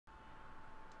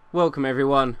Welcome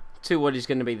everyone to what is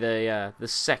going to be the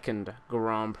second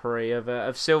Grand Prix of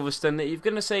Silverstone that you've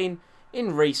going to seen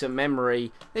in recent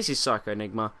memory. This is Psycho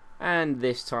Enigma, and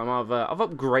this time I've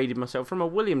upgraded myself from a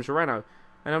Williams Renault,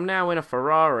 and I'm now in a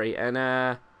Ferrari. And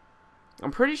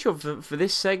I'm pretty sure for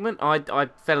this segment I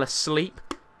fell asleep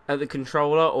at the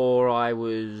controller, or I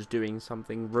was doing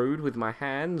something rude with my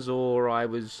hands, or I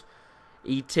was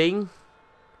eating.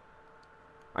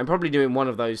 I'm probably doing one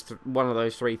of those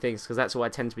three things, because that's what I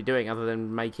tend to be doing, other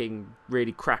than making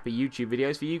really crappy YouTube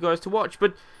videos for you guys to watch.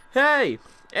 But hey,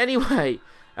 anyway,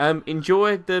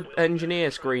 enjoy the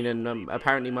engineer screen and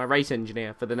apparently my race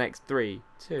engineer for the next 3,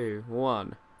 2,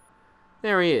 1.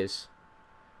 There he is.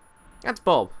 That's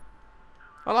Bob.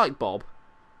 I like Bob.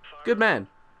 Good man.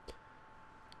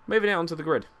 Moving out onto the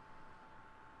grid.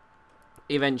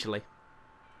 Eventually.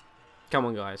 Come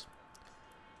on, guys.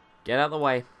 Get out of the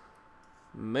way.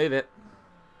 Move it.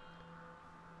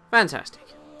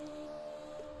 Fantastic.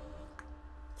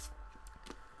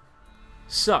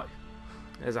 So,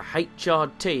 there's a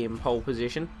HRT in pole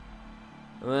position.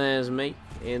 There's me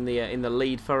in the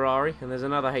lead Ferrari, and there's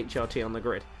another HRT on the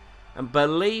grid. And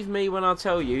believe me when I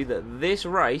tell you that this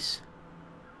race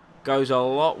goes a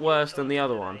lot worse than the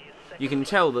other one. You can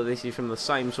tell that this is from the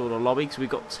same sort of lobby, because we've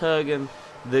got Turgan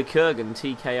the Kurgan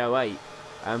TK08,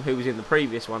 who was in the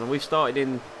previous one, and we've started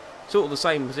in sort of the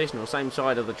same position or same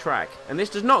side of the track. And this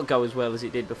does not go as well as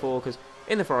it did before, because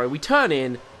in the Ferrari we turn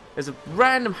in, there's a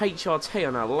random HRT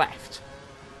on our left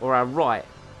or our right,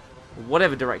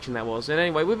 whatever direction that was. And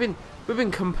anyway, we've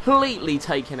been completely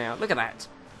taken out. Look at that.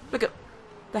 Look at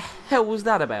the hell was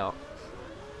that about?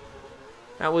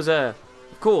 That was of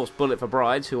course Bullet for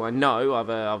Brides, who I know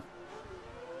I've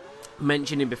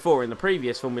mentioned him before in the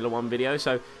previous Formula 1 video,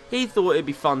 so he thought it'd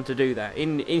be fun to do that.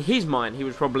 In his mind, he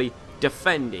was probably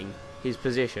defending his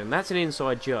position. That's an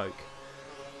inside joke.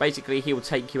 Basically, he'll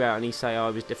take you out and he say, I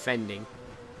was defending.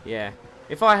 Yeah.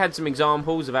 If I had some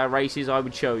examples of our races, I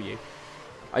would show you.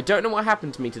 I don't know what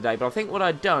happened to me today, but I think what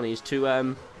I'd done is to,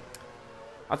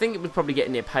 I think it was probably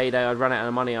getting near payday. I'd run out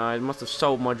of money. I must have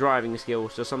sold my driving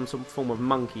skills to some form of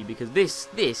monkey, because this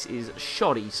is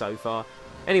shoddy so far.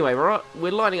 Anyway,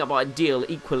 we're lining up ideal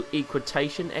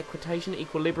equitation,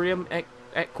 equilibrium,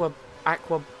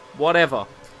 whatever.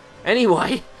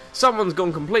 Anyway, someone's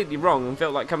gone completely wrong and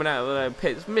felt like coming out of the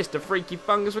pits. Mr. Freaky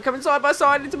Fungus, we're coming side by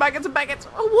side into Baggett and Baggett.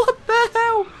 Oh, what the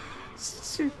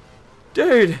hell?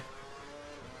 Dude,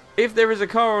 if there is a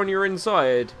car on your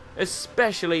inside,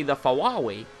 especially the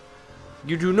Ferrari,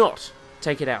 you do not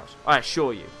take it out, I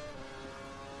assure you.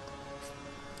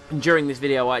 And during this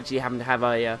video, I actually happen to have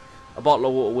a bottle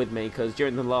of water with me, because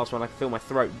during the last one I could feel my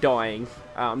throat dying.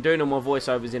 I'm doing all my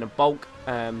voiceovers in a bulk.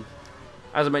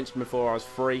 As I mentioned before, I was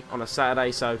free on a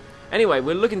Saturday, so anyway,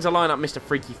 we're looking to line up Mr.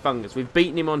 Freaky Fungus. We've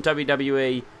beaten him on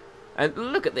WWE, and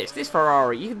look at this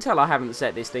Ferrari. You can tell I haven't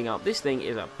set this thing up. This thing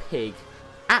is a pig.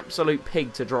 Absolute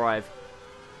pig to drive.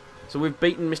 So we've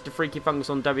beaten Mr. Freaky Fungus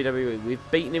on WWE.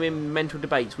 We've beaten him in mental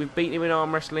debates. We've beaten him in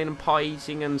arm wrestling and pie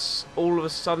eating and all of a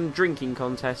sudden drinking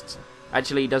contests.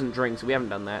 Actually, he doesn't drink, so we haven't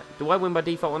done that. Do I win by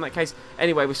default in that case?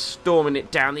 Anyway, we're storming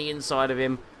it down the inside of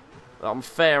him. I'm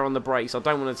fair on the brakes. I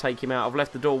don't want to take him out. I've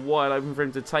left the door wide open for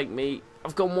him to take me.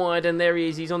 I've gone wide, and there he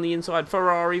is. He's on the inside.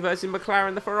 Ferrari versus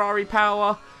McLaren. The Ferrari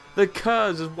power. The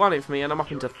Kurz has won it for me, and I'm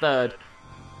up into third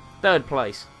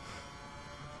place.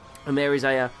 And there is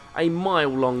a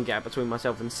mile-long gap between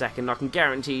myself and second. I can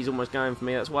guarantee he's almost going for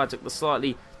me. That's why I took the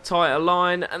slightly tighter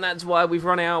line, and that's why we've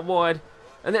run it out wide.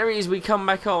 And there he is. We come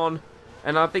back on,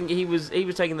 and I think he was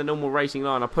taking the normal racing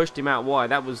line. I pushed him out wide.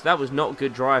 That was not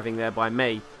good driving there by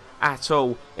me at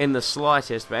all, in the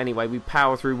slightest. But anyway, we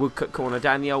power through Woodcut Corner,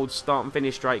 down the old start and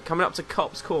finish straight, coming up to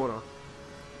Cops Corner.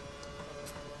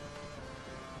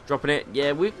 Dropping it.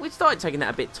 Yeah, we started taking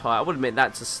that a bit tight. I would admit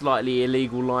that's a slightly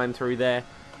illegal line through there.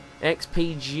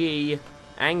 XPG,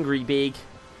 Angry Big,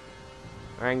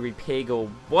 or Angry Pig, or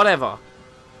whatever.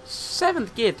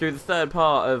 7th gear through the third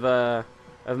part of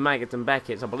Maggott and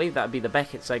Beckett's. I believe that would be the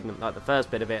Beckett segment, like the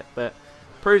first bit of it, but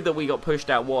proved that we got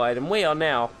pushed out wide, and we are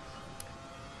now,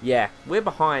 yeah, we're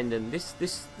behind, and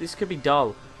this could be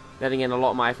dull. Then again, a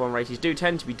lot of my F1 races do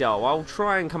tend to be dull. I'll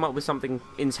try and come up with something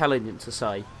intelligent to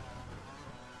say.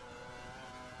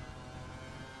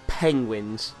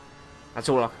 Penguins. That's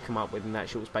all I can come up with in that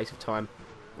short space of time.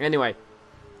 Anyway,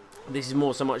 this is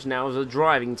more so much now as a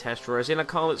driving test for us in a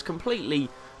car that's completely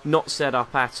not set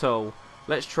up at all.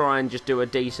 Let's try and just do a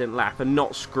decent lap and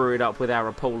not screw it up with our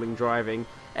appalling driving.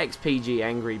 XPG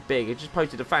Angry Big. It just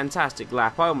posted a fantastic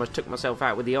lap. I almost took myself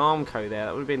out with the Armco there.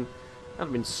 That would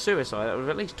have been suicide. That would have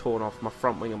at least torn off my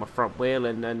front wing and my front wheel,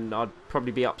 and I'd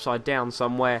probably be upside down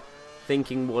somewhere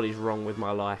thinking, what is wrong with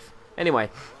my life? Anyway,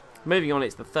 moving on,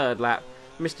 it's the third lap.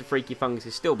 Mr. Freaky Fungus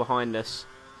is still behind us.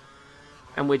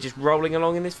 And we're just rolling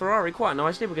along in this Ferrari quite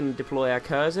nicely. We're going to deploy our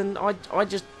KERS. And I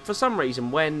just, for some reason,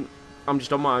 when I'm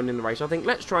just on my own in the race, I think,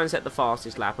 let's try and set the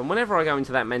fastest lap. And whenever I go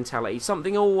into that mentality,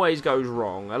 something always goes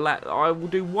wrong. I will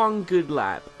do one good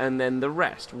lap, and then the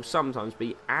rest will sometimes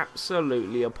be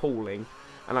absolutely appalling.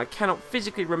 And I cannot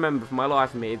physically remember for my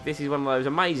life of me if this is one of those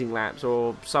amazing laps,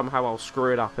 or somehow I'll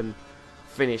screw it up and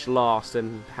finish last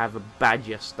and have a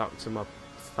badger stuck to my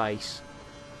face.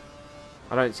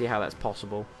 I don't see how that's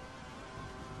possible.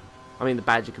 I mean, the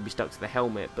badger could be stuck to the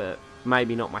helmet, but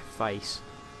maybe not my face.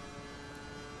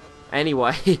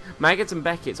 Anyway, Maggots and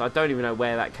Beckett's, I don't even know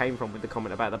where that came from with the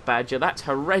comment about the badger. That's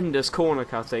horrendous corner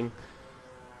cutting.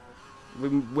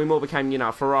 We more became, you know,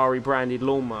 a Ferrari branded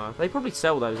lawnmower. They probably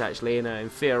sell those actually in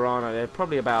Fiorano. They're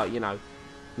probably about, you know,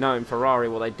 knowing Ferrari,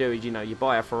 what they do is, you know, you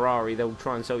buy a Ferrari, they'll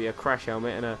try and sell you a crash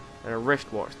helmet and a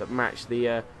wristwatch that match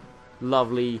the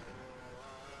lovely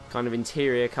kind of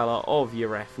interior colour of your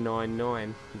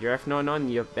F99. Your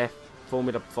F99, your F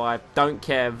Formula 5, don't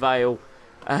care, Vale.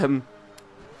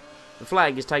 The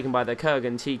flag is taken by the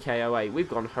Kurgan TK08. We've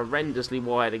gone horrendously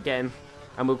wide again,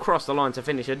 and we'll cross the line to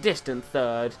finish a distant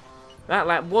third. That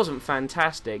lap wasn't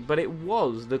fantastic, but it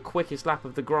was the quickest lap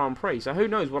of the Grand Prix, so who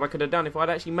knows what I could have done if I'd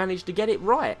actually managed to get it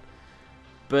right.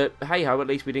 But hey-ho, at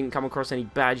least we didn't come across any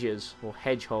badgers, or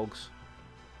hedgehogs,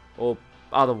 or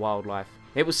other wildlife.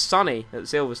 It was sunny at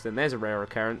Silverstone, there's a rare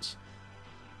occurrence.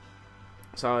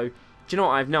 So, do you know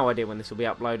what, I have no idea when this will be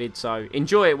uploaded, so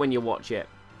enjoy it when you watch it.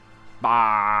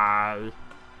 Bye.